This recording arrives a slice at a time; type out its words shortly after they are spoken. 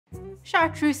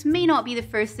Chartreuse may not be the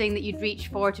first thing that you'd reach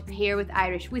for to pair with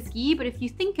Irish whiskey, but if you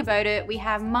think about it, we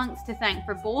have monks to thank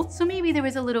for both, so maybe there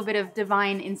was a little bit of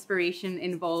divine inspiration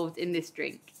involved in this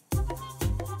drink.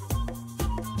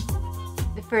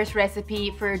 The first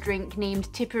recipe for a drink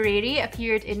named Tipperary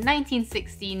appeared in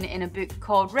 1916 in a book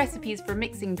called Recipes for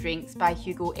Mixing Drinks by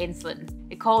Hugo Enslin.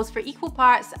 It calls for equal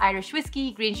parts Irish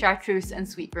whiskey, green chartreuse and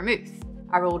sweet vermouth.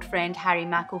 Our old friend Harry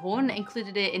McElhone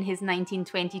included it in his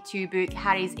 1922 book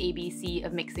Harry's ABC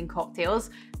of Mixing Cocktails,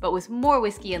 but with more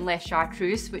whiskey and less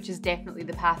chartreuse, which is definitely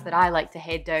the path that I like to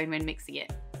head down when mixing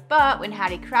it. But when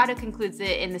Harry Craddock includes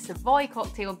it in the Savoy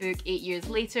cocktail book 8 years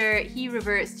later, he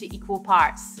reverts to equal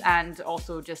parts and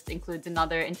also just includes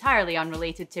another entirely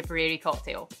unrelated Tipperary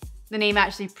cocktail. The name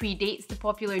actually predates the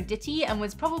popular ditty and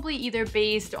was probably either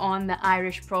based on the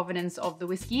Irish provenance of the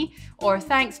whiskey or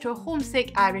thanks to a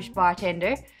homesick Irish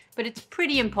bartender, but it's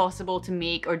pretty impossible to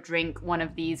make or drink one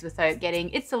of these without getting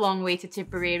 "It's a Long Way to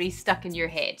Tipperary" stuck in your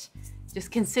head. Just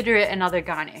consider it another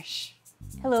garnish.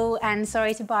 Hello, and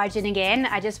sorry to barge in again.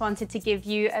 I just wanted to give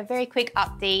you a very quick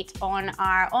update on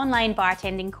our online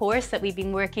bartending course that we've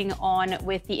been working on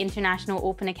with the International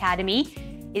Open Academy.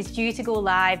 It's due to go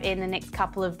live in the next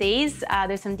couple of days.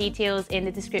 There's some details in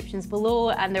the descriptions below,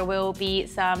 and there will be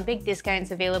some big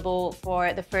discounts available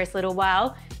for the first little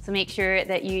while. So make sure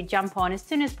that you jump on as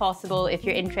soon as possible if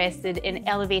you're interested in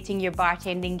elevating your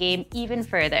bartending game even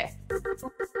further.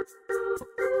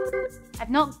 I've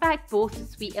knocked back both the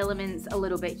sweet elements a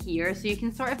little bit here, so you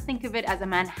can sort of think of it as a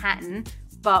Manhattan,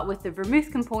 but with the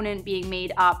vermouth component being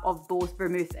made up of both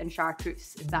vermouth and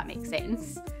chartreuse, if that makes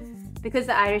sense. Because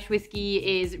the Irish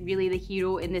whiskey is really the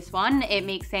hero in this one, it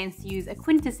makes sense to use a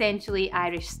quintessentially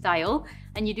Irish style,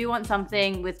 and you do want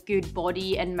something with good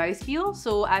body and mouthfeel,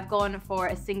 so I've gone for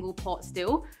a single pot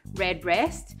still, red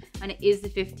breast, and it is the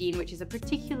 15, which is a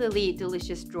particularly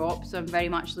delicious drop, so I'm very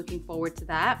much looking forward to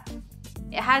that.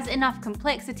 It has enough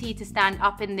complexity to stand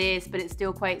up in this, but it's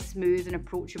still quite smooth and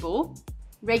approachable.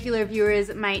 Regular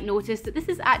viewers might notice that this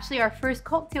is actually our first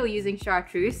cocktail using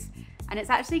chartreuse, and it's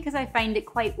actually because I find it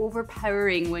quite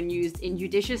overpowering when used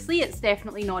injudiciously. It's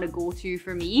definitely not a go-to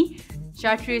for me.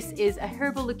 Chartreuse is a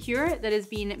herbal liqueur that has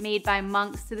been made by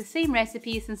monks to the same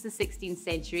recipe since the 16th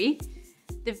century.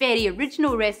 The very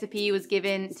original recipe was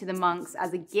given to the monks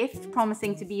as a gift,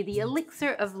 promising to be the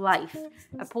elixir of life,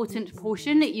 a potent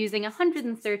potion using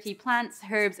 130 plants,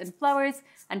 herbs and flowers,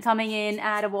 and coming in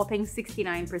at a whopping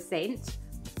 69%.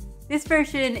 This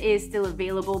version is still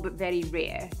available but very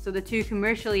rare, so the two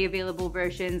commercially available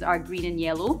versions are green and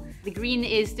yellow. The green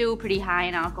is still pretty high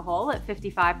in alcohol at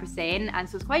 55%, and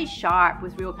so it's quite sharp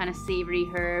with real kind of savoury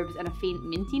herbs and a faint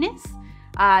mintiness.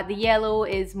 The yellow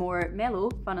is more mellow,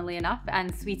 funnily enough,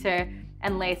 and sweeter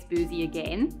and less boozy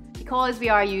again. Because we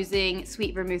are using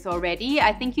sweet vermouth already,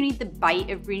 I think you need the bite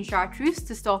of green chartreuse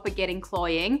to stop it getting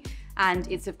cloying,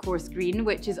 and it's of course green,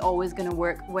 which is always going to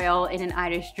work well in an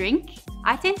Irish drink.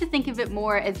 I tend to think of it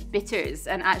more as bitters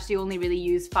and actually only really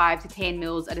use 5 to 10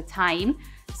 mils at a time.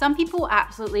 Some people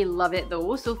absolutely love it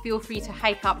though, so feel free to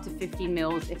hike up to 15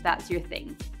 mils if that's your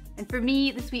thing. And for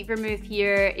me, the sweet vermouth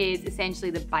here is essentially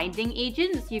the binding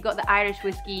agent. So you've got the Irish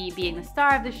whiskey being the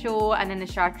star of the show, and then the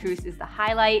chartreuse is the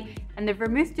highlight, and the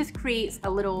vermouth just creates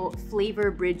a little flavour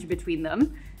bridge between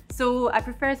them. So I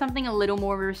prefer something a little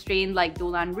more restrained like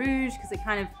Dolan Rouge, because it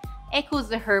kind of echoes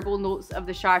the herbal notes of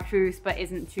the chartreuse but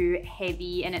isn't too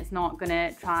heavy, and it's not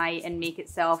gonna try and make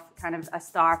itself kind of a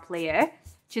star player.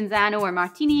 Cinzano or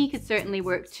Martini could certainly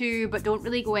work too, but don't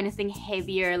really go anything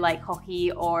heavier like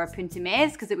Hockey or Punta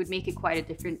Mez because it would make it quite a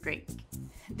different drink.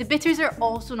 The bitters are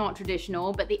also not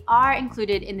traditional, but they are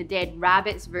included in the Dead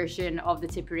Rabbits version of the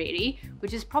Tipperary,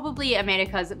 which is probably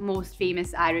America's most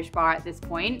famous Irish bar at this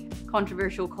point.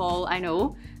 Controversial call, I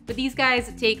know. But these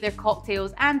guys take their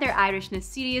cocktails and their Irishness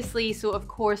seriously, so of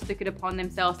course took it upon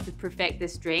themselves to perfect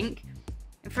this drink.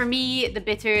 For me, the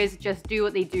bitters just do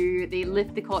what they do. They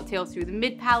lift the cocktail through the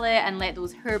mid-palate and let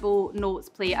those herbal notes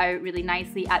play out really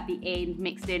nicely at the end,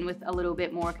 mixed in with a little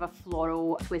bit more of a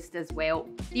floral twist as well.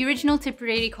 The original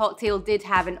Tipperary cocktail did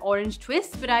have an orange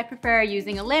twist, but I prefer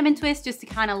using a lemon twist just to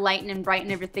kind of lighten and brighten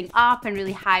everything up and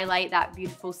really highlight that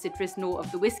beautiful citrus note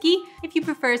of the whiskey. If you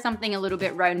prefer something a little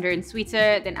bit rounder and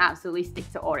sweeter, then absolutely stick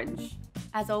to orange.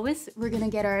 As always, we're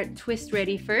gonna get our twist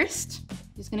ready first.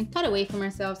 Just gonna cut away from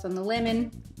ourselves on the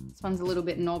lemon. This one's a little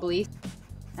bit knobbly.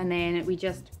 And then we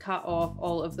just cut off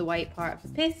all of the white part of the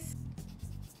pith.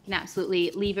 You can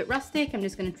absolutely leave it rustic. I'm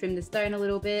just gonna trim this down a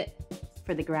little bit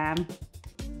for the gram.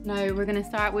 Now we're gonna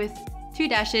start with 2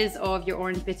 dashes of your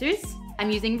orange bitters. I'm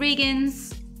using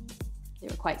Reagan's. They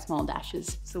were quite small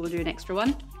dashes, so we'll do an extra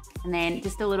one. And then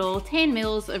just a little 10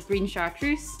 mils of green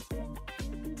chartreuse.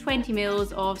 20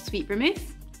 mils of sweet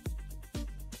vermouth.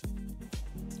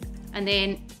 And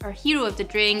then our hero of the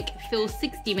drink, fill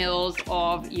 60 mils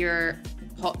of your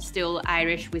hot still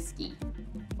Irish whiskey,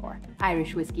 or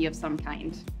Irish whiskey of some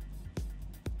kind.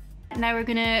 Now we're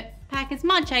gonna pack as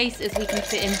much ice as we can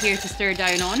fit in here to stir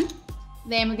down on.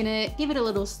 Then we're gonna give it a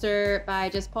little stir by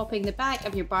just popping the back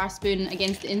of your bar spoon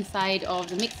against the inside of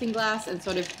the mixing glass and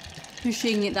sort of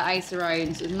pushing the ice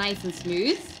around so it's nice and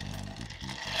smooth.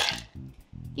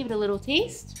 Give it a little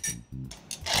taste.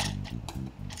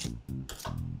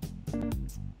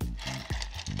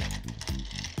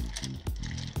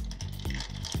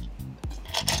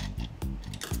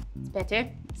 It's better.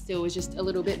 Still was just a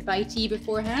little bit bitey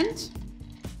beforehand.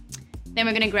 Then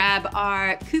we're gonna grab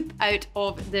our coupe out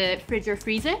of the fridge or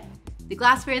freezer. The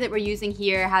glassware that we're using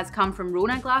here has come from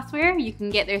Rona Glassware. You can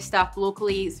get their stuff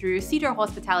locally through Cedar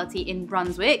Hospitality in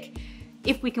Brunswick.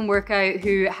 If we can work out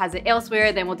who has it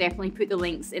elsewhere, then we'll definitely put the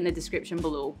links in the description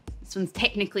below. This one's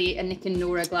technically a Nick and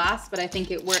Nora glass, but I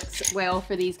think it works well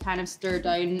for these kind of stir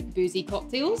down boozy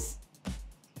cocktails.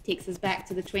 Takes us back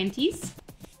to the 20s.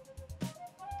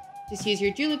 Just use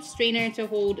your julep strainer to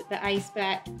hold the ice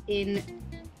back in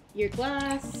your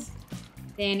glass.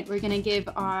 Then we're gonna give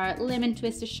our lemon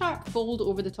twist a sharp fold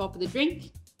over the top of the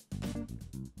drink.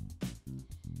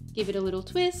 Give it a little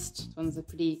twist. This one's a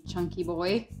pretty chunky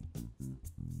boy.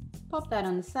 Pop that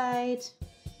on the side.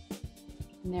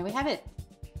 And there we have it.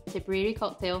 Tipperary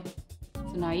cocktail.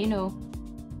 So now you know.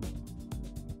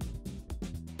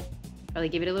 Probably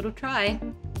give it a little try.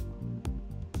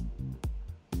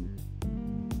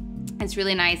 It's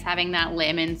really nice having that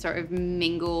lemon sort of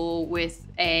mingle with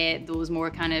those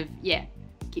more kind of, yeah,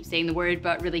 keep saying the word,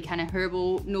 but really kind of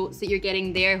herbal notes that you're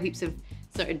getting there. Heaps of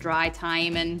sort of dry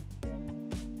thyme and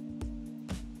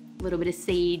a little bit of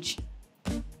sage.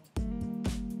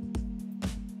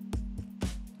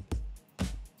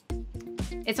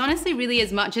 It's honestly really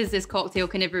as much as this cocktail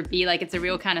can ever be. Like, it's a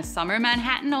real kind of summer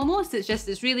Manhattan almost.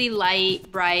 It's really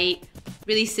light, bright,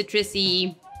 really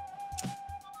citrusy.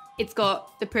 It's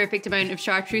got the perfect amount of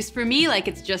chartreuse for me. Like,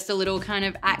 it's just a little kind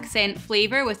of accent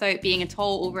flavor without being at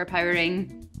all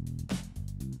overpowering.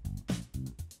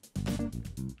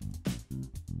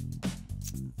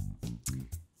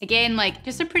 Again, like,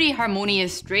 just a pretty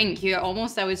harmonious drink.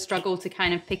 I would struggle to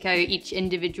kind of pick out each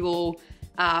individual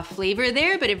flavor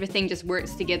there, but everything just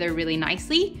works together really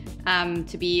nicely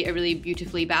to be a really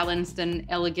beautifully balanced and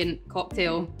elegant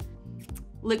cocktail.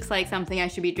 Looks like something I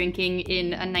should be drinking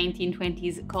in a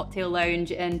 1920s cocktail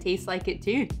lounge and tastes like it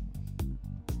too.